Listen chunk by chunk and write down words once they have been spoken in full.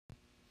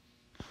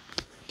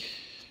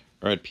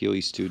All right, POE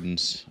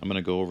students, I'm going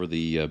to go over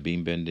the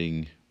beam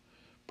bending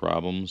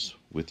problems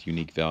with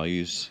unique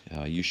values.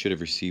 You should have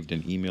received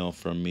an email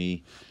from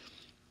me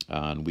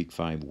on week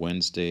 5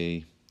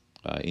 Wednesday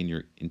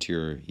into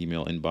your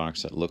email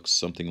inbox that looks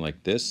something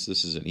like this.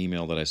 This is an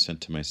email that I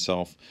sent to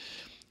myself,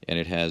 and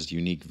it has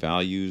unique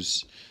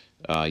values.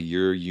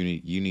 You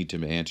need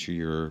to answer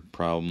your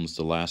problems,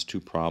 the last 2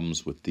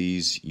 problems, with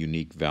these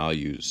unique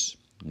values.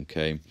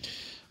 Okay.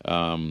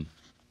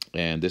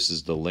 And this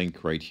is the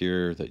link right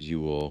here that you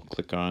will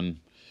click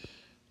on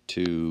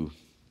to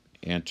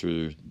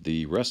answer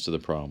the rest of the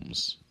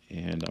problems.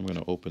 And I'm going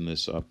to open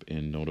this up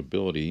in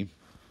Notability,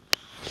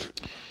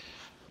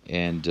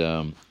 and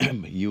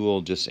you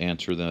will just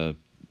answer the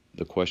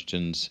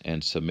questions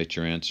and submit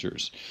your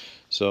answers.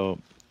 So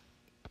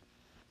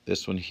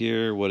this one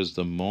here, what is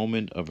the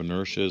moment of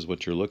inertia, is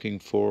what you're looking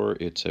for.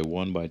 It's a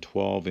 1 by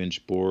 12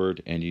 inch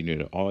board, and you need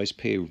to always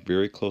pay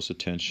very close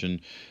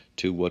attention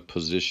to what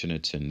position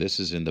it's in. This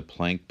is in the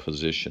plank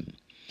position.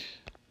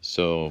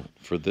 So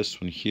for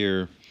this one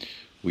here,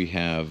 we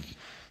have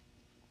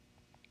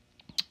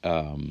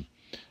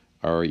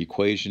our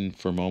equation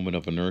for moment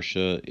of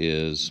inertia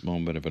is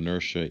moment of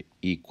inertia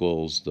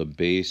equals the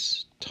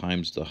base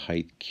times the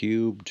height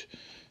cubed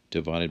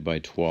divided by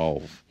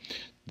 12.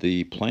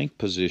 The plank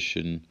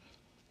position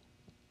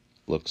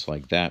looks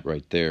like that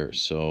right there.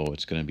 So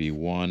it's going to be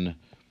 1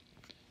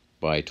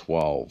 by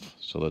 12.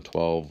 So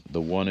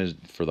the 1 is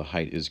for the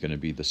height is going to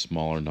be the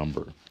smaller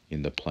number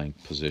in the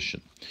plank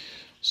position.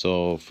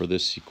 So for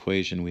this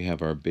equation, we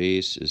have our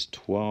base is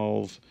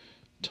 12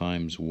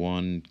 times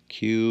 1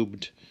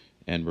 cubed,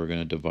 and we're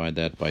going to divide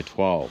that by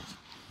 12.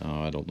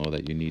 I don't know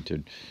that you need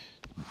to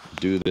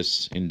do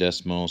this in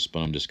decimals,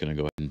 but I'm just going to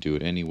go ahead and do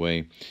it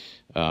anyway.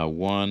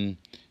 1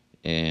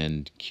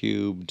 and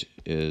cubed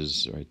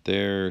is right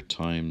there,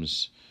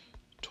 times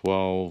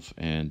 12,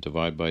 and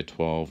divide by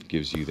 12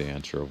 gives you the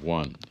answer of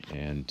 1.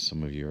 And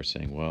some of you are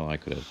saying, well, I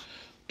could have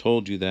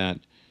told you that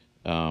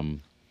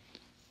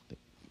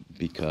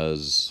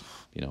because,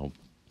 you know,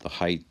 the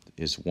height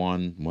is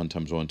 1. 1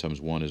 times 1 times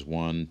 1 is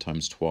 1,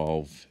 times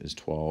 12 is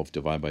 12,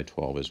 divide by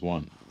 12 is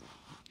 1.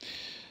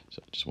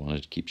 So I just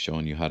wanted to keep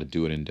showing you how to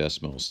do it in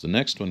decimals. The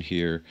next one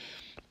here,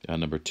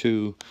 number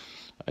 2,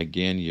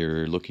 again,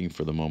 you're looking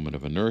for the moment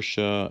of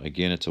inertia.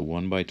 Again, it's a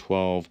 1 by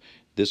 12.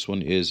 This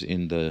one is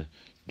in the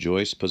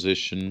joist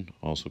position,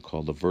 also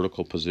called the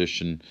vertical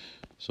position.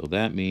 So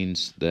that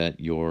means that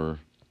the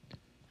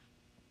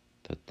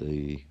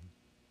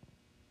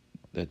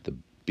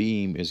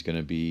beam is going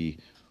to be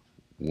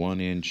 1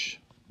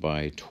 inch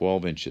by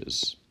 12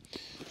 inches.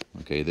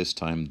 Okay, this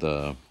time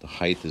the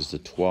height is the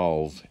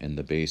 12 and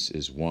the base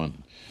is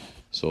 1.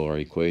 So our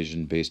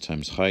equation, base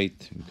times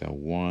height, we've got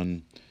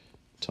 1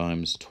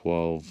 times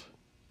 12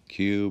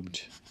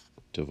 cubed,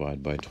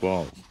 divide by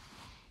 12.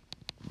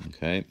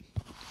 Okay,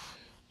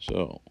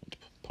 so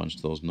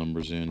punch those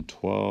numbers in.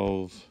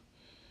 12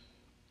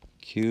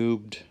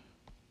 cubed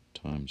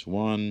times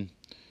 1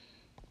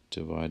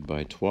 divide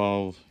by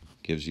 12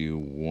 gives you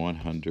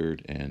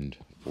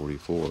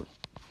 144.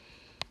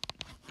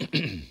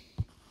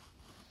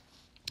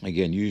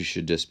 Again, you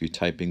should just be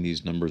typing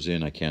these numbers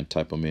in. I can't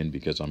type them in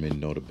because I'm in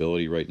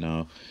Notability right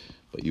now,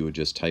 but you would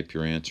just type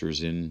your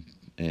answers in,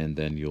 and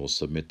then you'll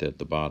submit that at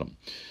the bottom.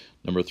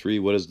 Number 3,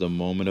 what is the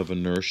moment of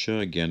inertia?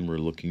 Again, we're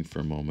looking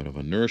for moment of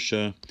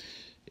inertia.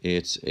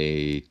 It's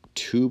a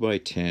 2 by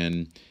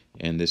 10,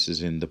 and this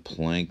is in the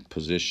plank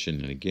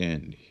position. And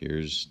again,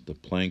 here's the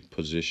plank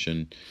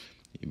position.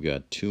 You've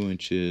got 2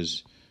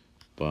 inches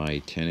by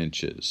 10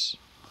 inches.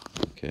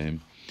 Okay,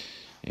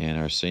 and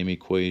our same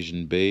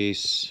equation,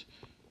 base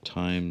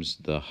times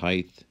the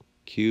height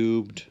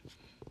cubed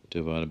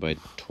divided by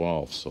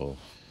 12. So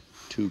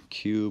 2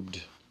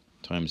 cubed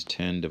times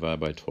 10 divided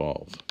by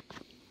 12.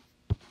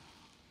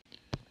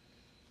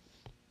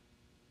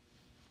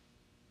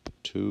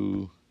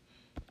 2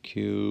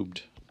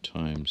 cubed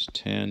times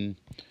 10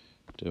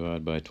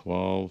 divided by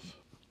 12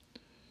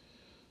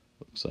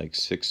 looks like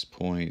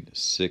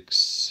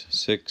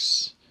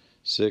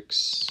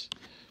 6.666,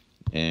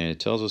 and it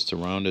tells us to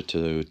round it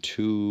to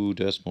 2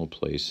 decimal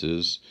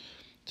places,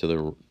 to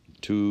the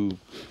two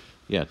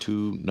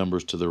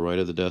numbers to the right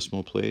of the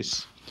decimal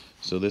place.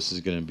 So this is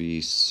going to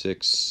be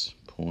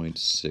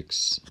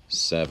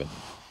 6.67.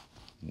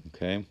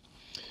 Okay,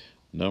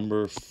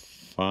 number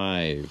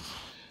 5,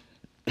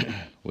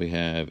 we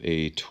have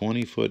a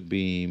 20-foot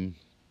beam.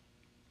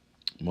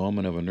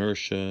 Moment of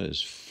inertia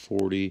is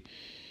 40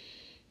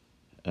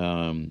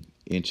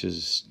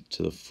 inches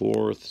to the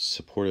 4th,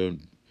 supported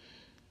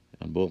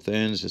on both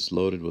ends. It's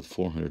loaded with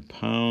 400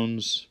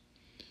 pounds,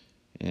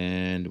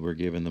 and we're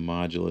given the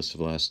modulus of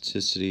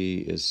elasticity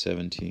is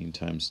 17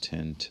 times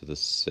 10 to the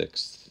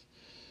 6th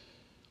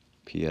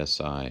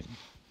psi.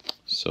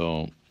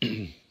 So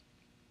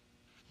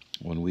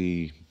when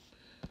we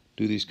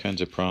do these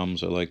kinds of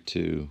problems, I like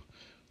to,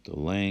 the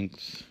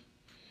length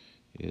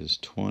is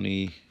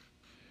 20,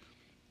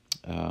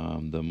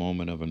 the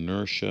moment of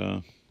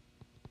inertia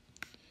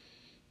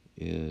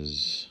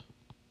is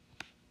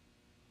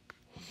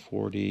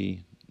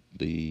 40,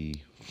 the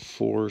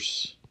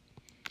force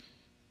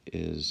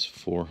is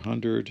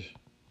 400,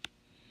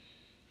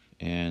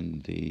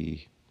 and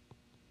the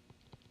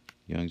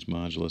Young's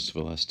modulus of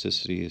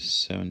elasticity is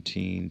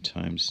 17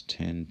 times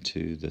 10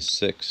 to the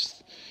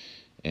 6th.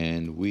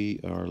 And we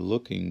are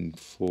looking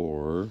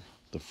for,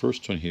 the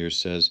first one here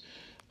says,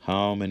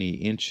 how many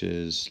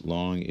inches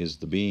long is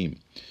the beam?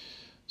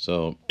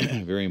 So,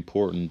 very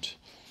important,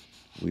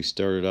 we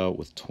started out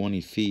with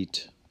 20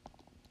 feet,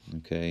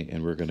 okay,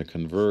 and we're going to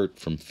convert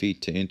from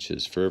feet to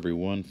inches. For every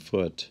 1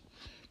 foot,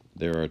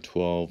 there are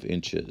 12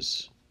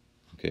 inches,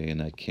 okay,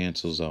 and that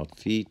cancels out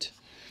feet.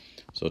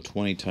 So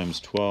 20 times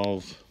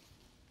 12,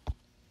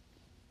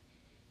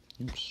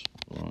 oops,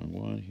 wrong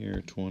one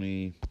here,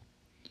 20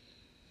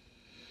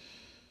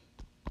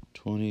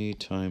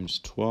 times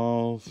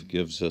 12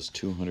 gives us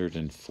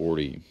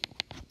 240.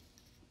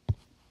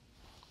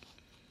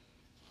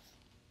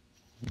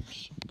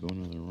 Oops, I'm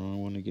going to the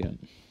wrong one again.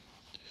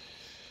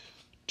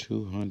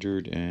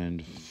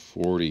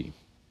 240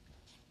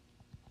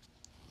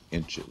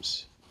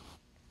 inches.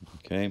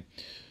 Okay,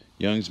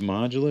 Young's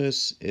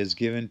modulus is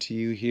given to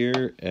you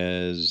here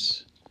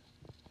as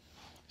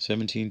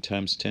 17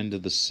 times 10 to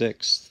the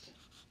 6th.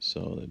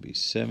 So that'd be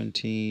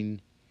 17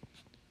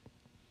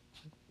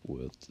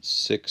 with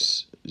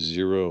 6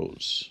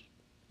 zeros.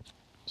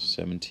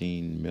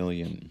 17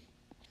 million.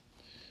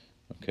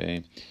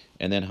 Okay,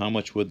 and then how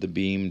much would the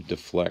beam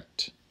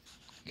deflect?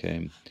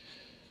 Okay,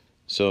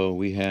 so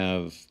we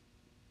have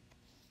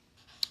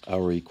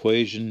our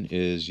equation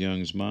is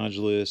Young's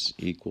modulus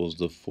equals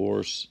the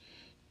force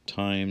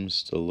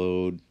times the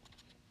load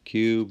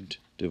cubed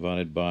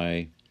divided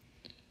by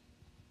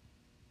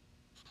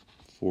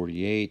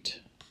 48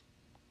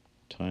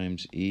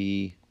 times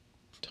E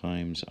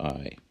times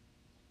I.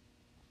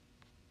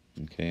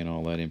 Okay, and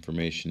all that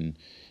information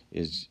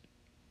is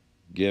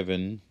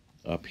given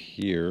up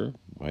here.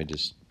 I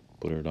just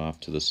put it off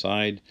to the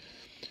side.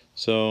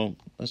 So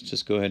let's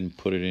just go ahead and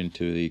put it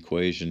into the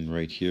equation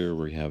right here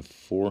where we have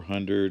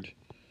 400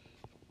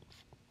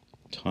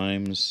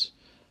 times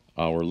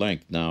our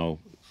length. Now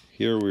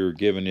here we were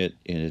given it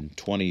in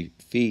 20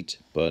 feet,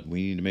 but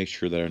we need to make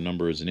sure that our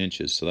number is in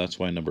inches. So that's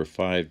why number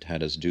 5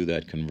 had us do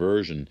that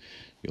conversion.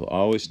 You'll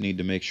always need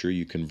to make sure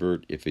you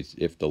convert,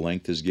 if the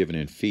length is given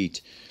in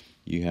feet,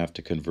 you have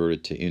to convert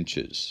it to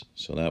inches.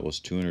 So that was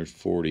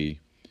 240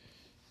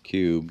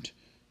 cubed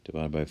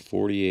divided by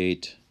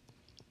 48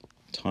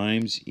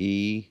 times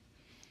E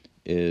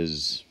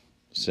is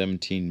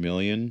 17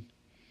 million.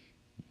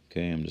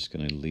 Okay, I'm just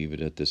going to leave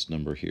it at this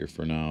number here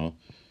for now.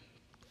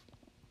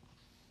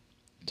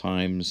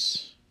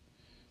 Times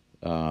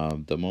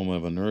the moment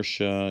of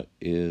inertia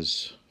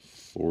is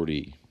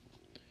 40.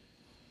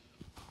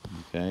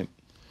 Okay,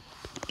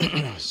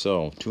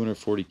 so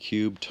 240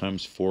 cubed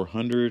times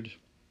 400.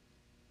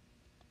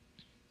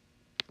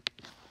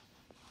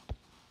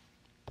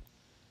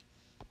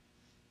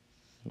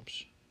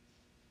 Oops.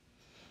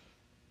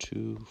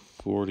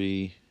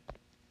 240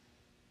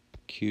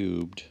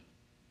 cubed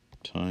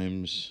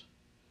times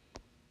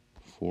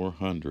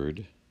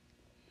 400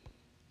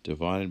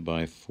 divided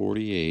by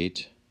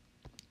 48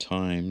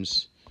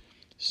 times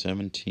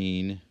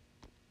 17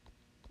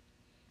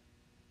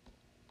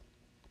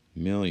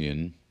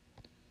 million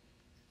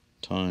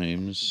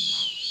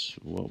times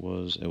what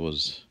was it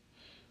was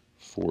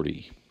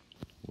 40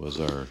 was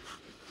our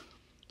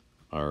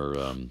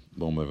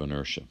moment of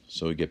inertia.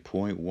 So we get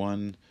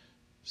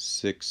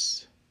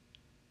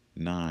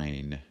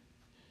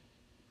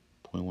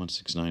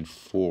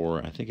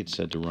 0.1694. I think it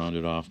said to round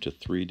it off to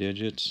 3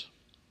 digits.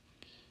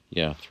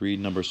 Yeah, 3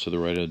 numbers to the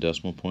right of the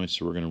decimal point,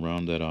 so we're going to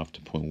round that off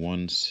to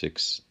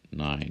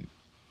 0.169.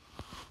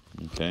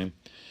 Okay.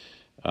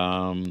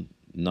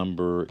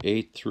 Number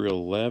 8 through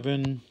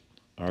 11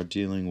 are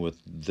dealing with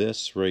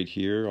this right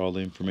here. All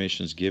the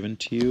information is given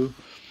to you.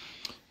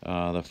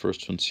 The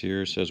first one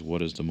here says,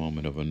 what is the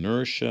moment of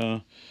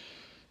inertia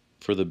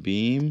for the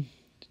beam?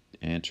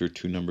 Answer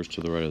 2 numbers to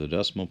the right of the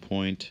decimal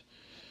point.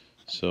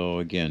 So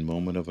again,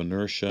 moment of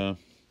inertia,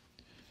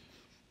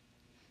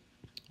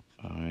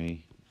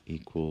 I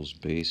equals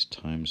base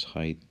times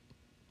height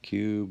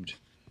cubed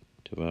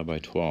divided by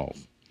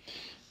 12.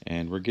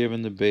 And we're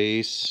given the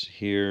base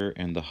here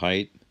and the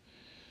height.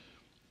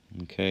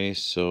 Okay,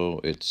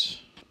 so it's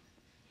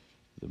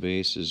the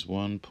base is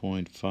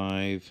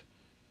 1.5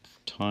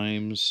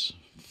 times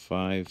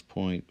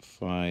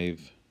 5.5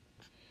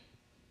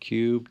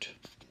 cubed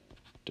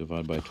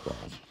divided by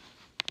 12.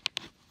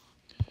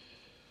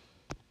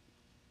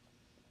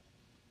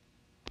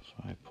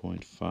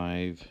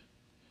 5.5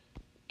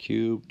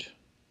 cubed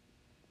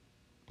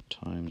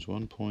times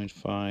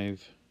 1.5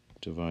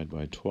 divided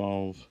by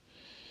 12.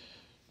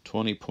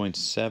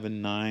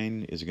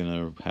 20.79 is going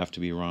to have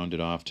to be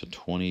rounded off to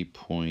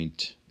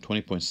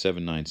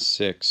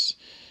 20.796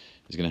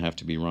 is going to have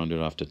to be rounded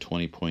off to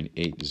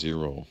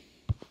 20.80.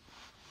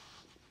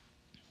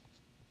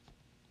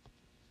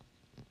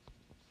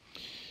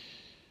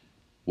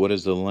 What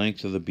is the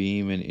length of the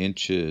beam in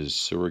inches?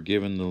 So we're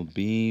given the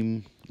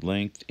beam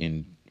length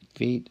in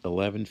feet,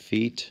 11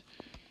 feet.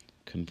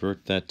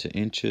 convert that to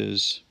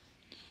inches.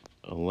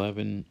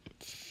 11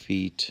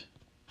 feet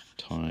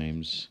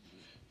times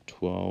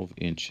 12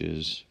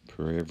 inches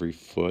per every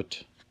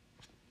foot.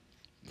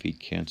 Feet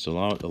cancel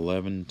out.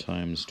 11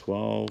 times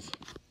 12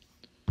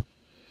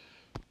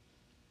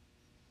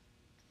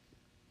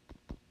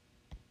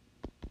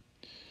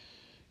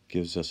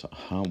 gives us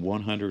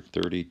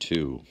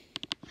 132.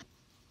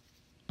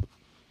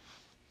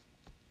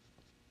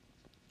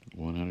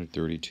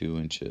 132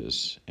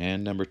 inches.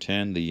 And number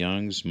 10, the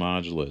Young's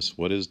modulus.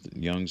 What is the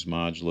Young's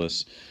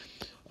modulus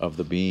of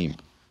the beam?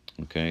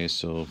 Okay,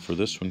 so for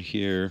this one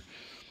here,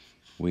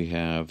 we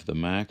have the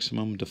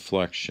maximum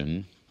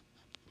deflection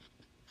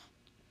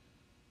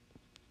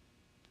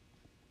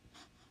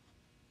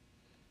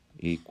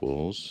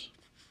equals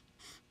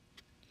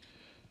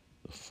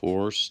the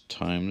force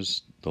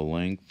times the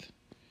length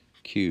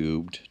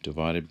cubed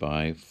divided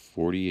by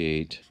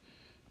 48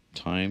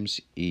 times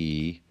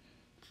E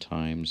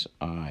times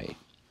I.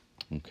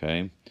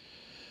 Okay,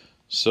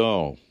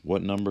 so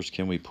what numbers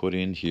can we put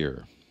in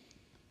here?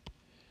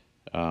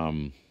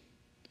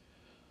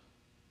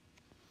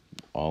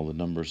 All the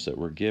numbers that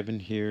were given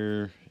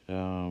here. What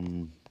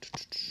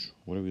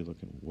are we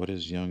looking at? What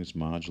is Young's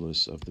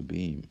modulus of the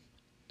beam?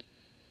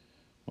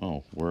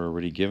 Well, we're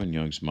already given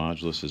Young's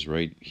modulus is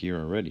right here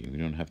already. We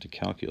don't have to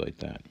calculate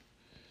that.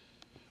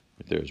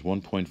 Right there is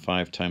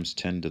 1.5 times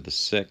 10 to the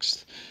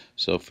 6th.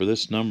 So for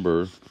this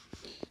number,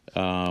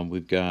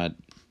 we've got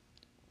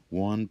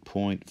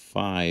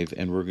 1.5,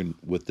 and we're going,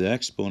 with the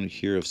exponent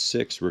here of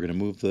 6, we're going to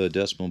move the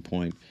decimal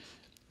point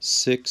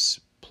 6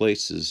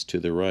 places to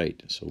the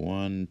right. So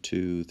 1,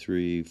 2,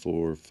 3,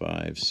 4,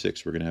 5,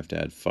 6. We're going to have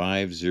to add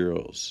 5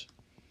 zeros.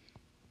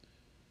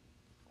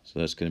 So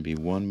that's going to be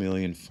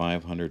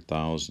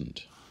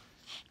 1,500,000.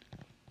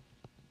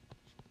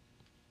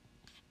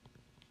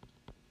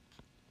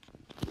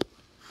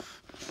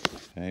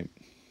 Okay.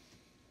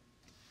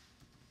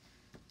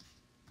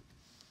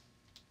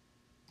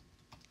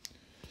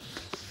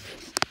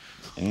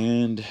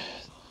 And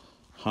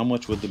how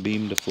much would the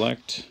beam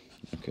deflect?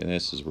 Okay,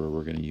 this is where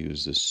we're going to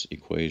use this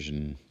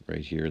equation right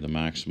here. The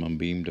maximum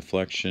beam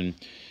deflection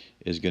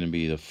is going to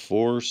be the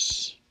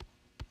force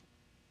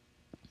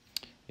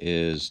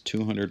is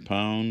 200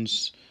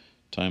 pounds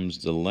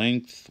times the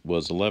length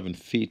was 11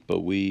 feet,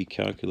 but we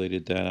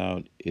calculated that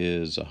out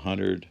is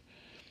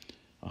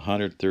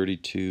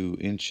 132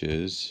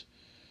 inches.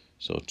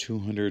 So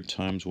 200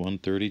 times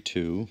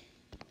 132,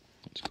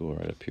 let's go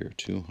right up here,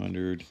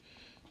 200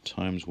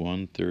 times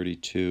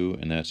 132,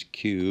 and that's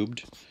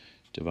cubed,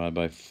 divided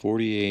by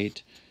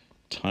 48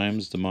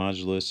 times the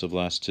modulus of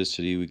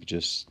elasticity we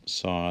just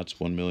saw, it's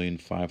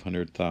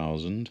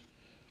 1,500,000,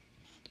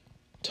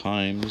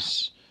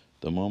 times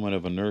the moment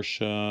of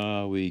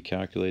inertia we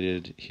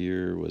calculated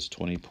here was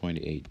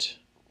 20.8.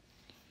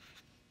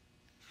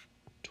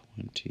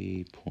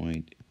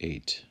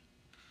 20.8.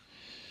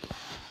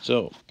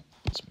 So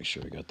let's make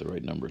sure I got the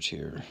right numbers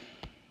here.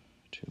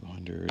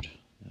 200,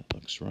 that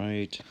looks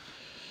right.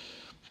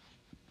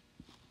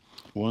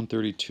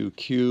 132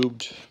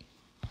 cubed,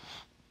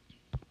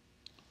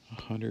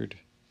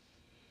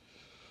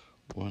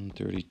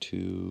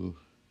 132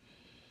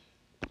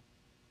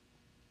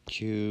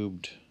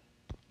 cubed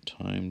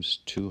times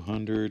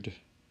 200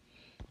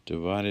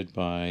 divided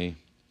by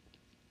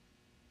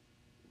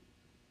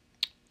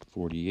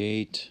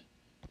 48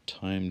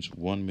 times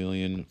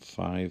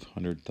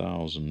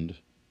 1,500,000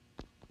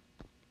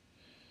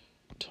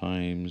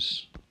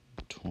 times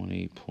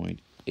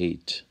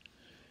 20.8,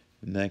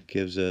 and that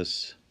gives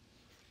us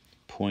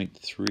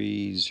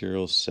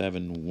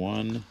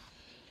 0.3071.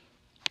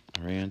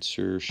 Our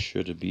answer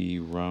should be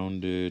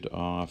rounded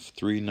off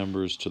 3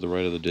 numbers to the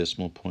right of the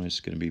decimal point. It's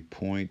going to be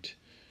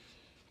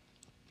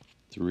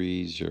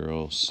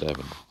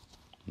 0.307.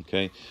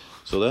 Okay,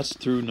 so that's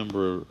through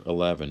number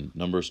 11.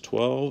 Numbers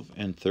 12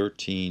 and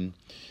 13.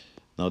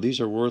 Now these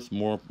are worth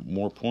more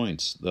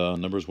points. The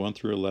numbers 1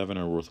 through 11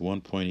 are worth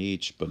 1 point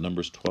each, but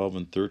numbers 12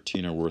 and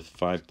 13 are worth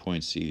 5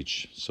 points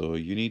each. So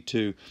you need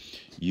to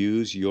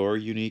use your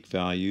unique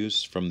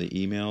values from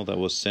the email that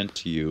was sent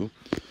to you.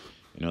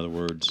 In other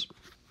words,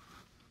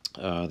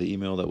 the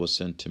email that was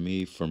sent to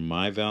me from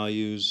my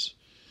values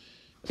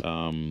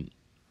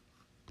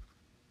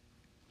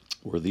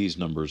were these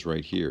numbers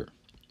right here.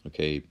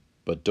 Okay,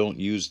 but don't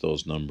use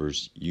those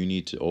numbers. You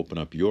need to open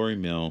up your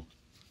email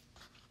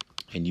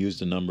and use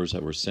the numbers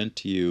that were sent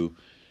to you,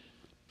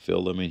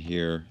 fill them in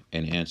here,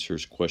 and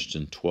answers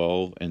question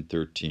 12 and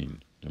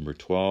 13. Number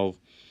 12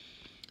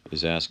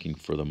 is asking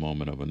for the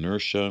moment of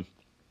inertia,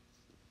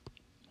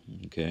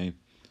 okay,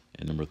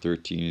 and number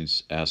 13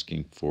 is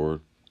asking for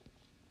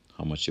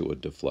how much it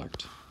would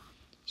deflect.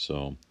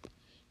 So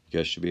you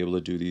guys should be able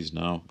to do these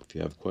now. If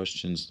you have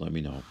questions, let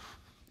me know.